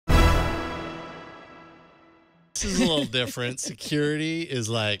This is a little different. Security is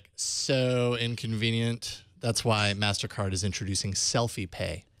like so inconvenient. That's why MasterCard is introducing Selfie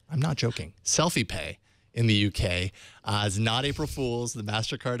Pay. I'm not joking. Selfie Pay in the UK is not April Fool's. The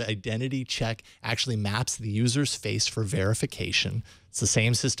MasterCard Identity Check actually maps the user's face for verification. It's the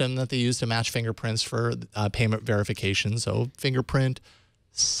same system that they use to match fingerprints for payment verification. So fingerprint,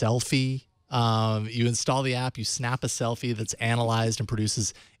 selfie. You install the app, you snap a selfie that's analyzed and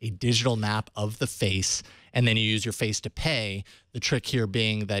produces a digital map of the face, and then you use your face to pay. The trick here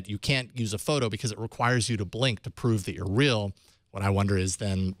being that you can't use a photo because it requires you to blink to prove that you're real. What I wonder is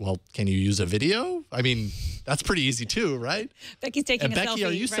then, well, can you use a video? I mean, that's pretty easy too, right? Becky's taking a selfie. Becky,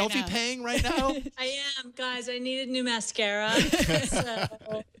 are you right selfie now. paying right now? I am, guys. I needed new mascara.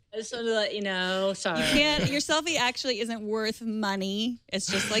 So I just wanted to let you know. Sorry. You can't. Your selfie actually isn't worth money. It's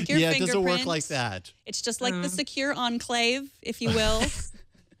just like your yeah, it fingerprint. doesn't work like that. It's just like the secure enclave, if you will.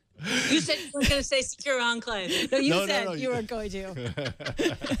 You said you weren't going to say secure enclave. No, you No, said no, you were going to.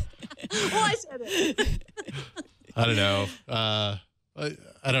 Oh, I said it. I don't know. I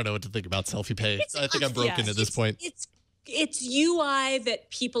don't know what to think about selfie pay. I think I'm broken at this point. It's UI that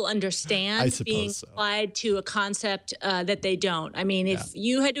people understand I suppose being so. applied to a concept that they don't. I mean, if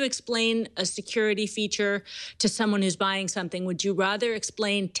you had to explain a security feature to someone who's buying something, would you rather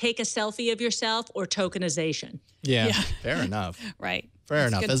explain take a selfie of yourself or tokenization? Yeah, fair enough. Right. Fair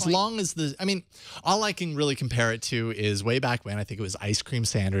That's a enough. good As point. long as I mean, all I can really compare it to is way back when, I think it was Ice Cream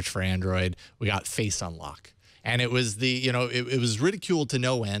Sandwich for Android, we got Face Unlock. And it was it was ridiculed to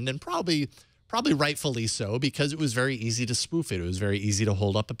no end, and probably rightfully so, because it was very easy to spoof it. It was very easy to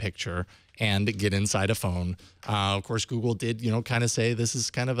hold up a picture and get inside a phone. Of course, Google did, kind of say this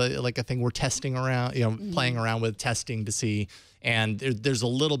is kind of like a thing we're testing around, playing around with, testing to see. And there's a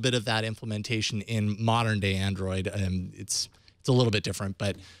little bit of that implementation in modern day Android. It's a little bit different,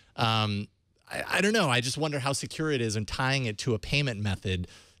 but I don't know. I just wonder how secure it is, and tying it to a payment method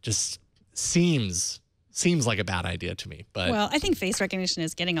just seems like a bad idea to me. But well, I think face recognition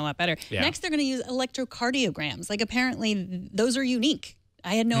is getting a lot better. Yeah. Next, they're going to use electrocardiograms. Like, apparently, those are unique.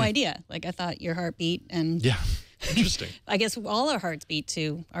 I had no idea. Like, I thought your heart beat, and yeah, interesting. I guess all our hearts beat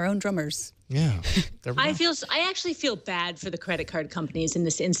to our own drummers. Yeah. There we go. I actually feel bad for the credit card companies in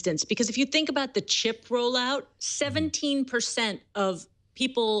this instance, because if you think about the chip rollout, 17% of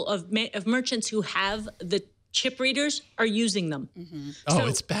people, of merchants who have the chip readers are using them. Oh, So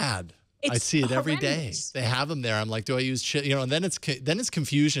it's bad. I it's see it every day. horrendous. They have them there. I'm like, do I use chip? And then it's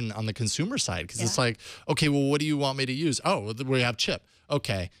confusion on the consumer side, because it's like, okay, well, what do you want me to use? Oh, we have chip.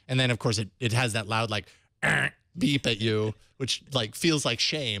 Okay. And then of course it has that loud like beep at you, which like feels like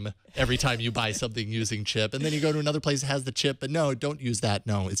shame every time you buy something using chip. And then you go to another place that has the chip, but no, don't use that.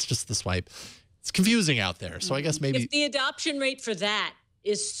 No, it's just the swipe. It's confusing out there. So I guess maybe If the adoption rate for that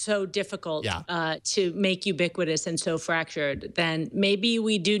is so difficult to make ubiquitous and so fractured, then maybe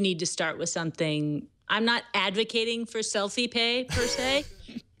we do need to start with something. I'm not advocating for selfie pay per se,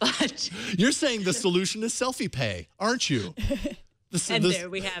 but you're saying the solution is selfie pay, aren't you? there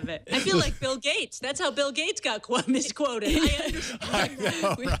we have it. I feel like Bill Gates. That's how Bill Gates got misquoted. I understand. I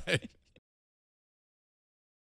know, right?